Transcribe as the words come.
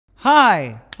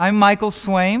Hi, I'm Michael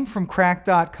Swaim from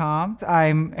Cracked.com.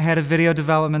 I'm head of video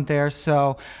development there,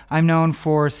 so I'm known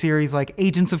for series like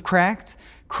Agents of Cracked,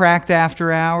 Cracked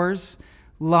After Hours,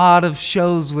 a lot of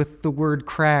shows with the word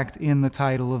cracked in the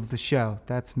title of the show.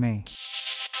 That's me.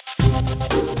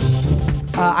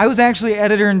 I was actually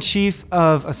editor-in-chief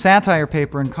of a satire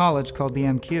paper in college called The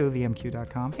MQ,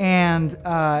 themq.com. And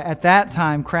at that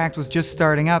time, Cracked was just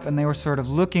starting up, and they were sort of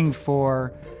looking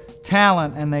for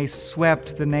talent, and they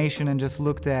swept the nation and just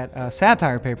looked at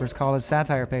satire papers, college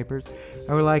satire papers. And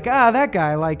we're like, that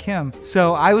guy, I like him.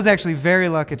 So I was actually very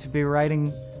lucky to be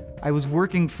writing. I was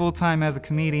working full-time as a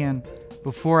comedian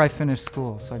before I finished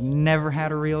school, so I've never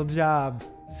had a real job.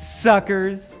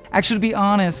 Suckers. Actually, to be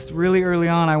honest, really early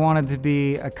on, I wanted to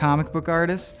be a comic book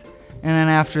artist. And then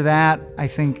after that, I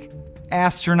think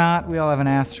astronaut. We all have an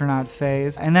astronaut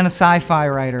phase. And then a sci-fi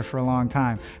writer for a long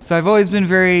time. So I've always been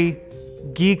very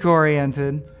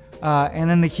geek-oriented. And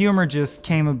then the humor just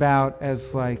came about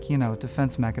as, like, you know,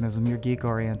 defense mechanism. You're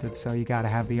geek-oriented, so you gotta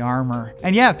have the armor.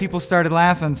 And yeah, people started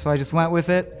laughing, so I just went with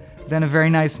it. Then a very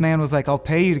nice man was like, I'll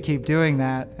pay you to keep doing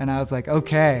that. And I was like,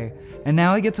 okay. And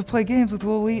now I get to play games with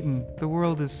Will Wheaton. The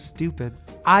world is stupid.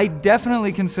 I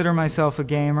definitely consider myself a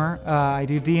gamer. I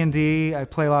do D&D, I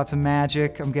play lots of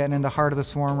Magic. I'm getting into Heart of the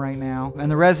Swarm right now.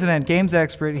 And the resident games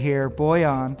expert here,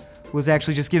 Boyan, was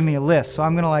actually just giving me a list. So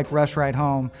I'm gonna like rush right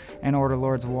home and order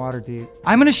Lords of Waterdeep.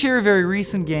 I'm gonna share a very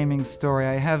recent gaming story.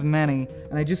 I have many,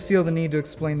 and I just feel the need to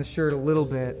explain the shirt a little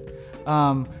bit.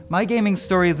 My gaming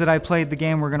story is that I played the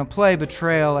game we're gonna play,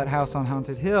 Betrayal, at House on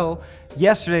Haunted Hill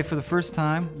yesterday for the first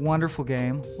time. Wonderful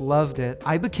game, loved it.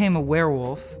 I became a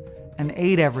werewolf and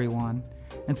ate everyone,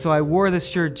 and so I wore this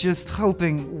shirt just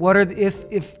hoping,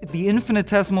 if the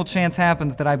infinitesimal chance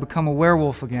happens that I become a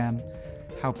werewolf again,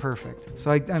 how perfect. So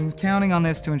I'm counting on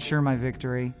this to ensure my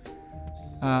victory.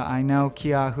 I know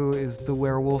Kiahu is the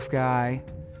werewolf guy,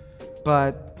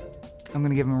 but I'm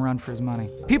gonna give him a run for his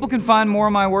money. People can find more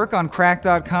of my work on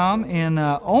Cracked.com in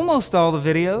almost all the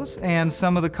videos and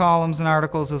some of the columns and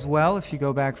articles as well, if you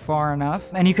go back far enough.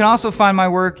 And you can also find my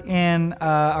work in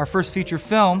our first feature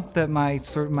film that my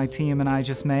team and I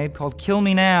just made called Kill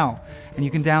Me Now. And you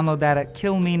can download that at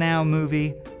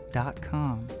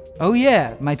killmenowmovie.com. Oh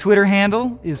yeah, my Twitter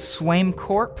handle is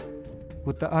SwaimCorp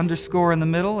with the underscore in the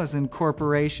middle as in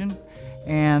corporation.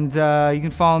 And you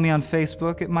can follow me on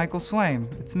Facebook at Michael Swaim.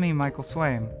 It's me, Michael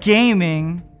Swaim.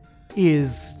 Gaming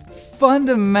is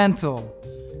fundamental.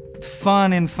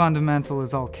 Fun in fundamental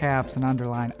is all caps and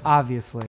underline, obviously.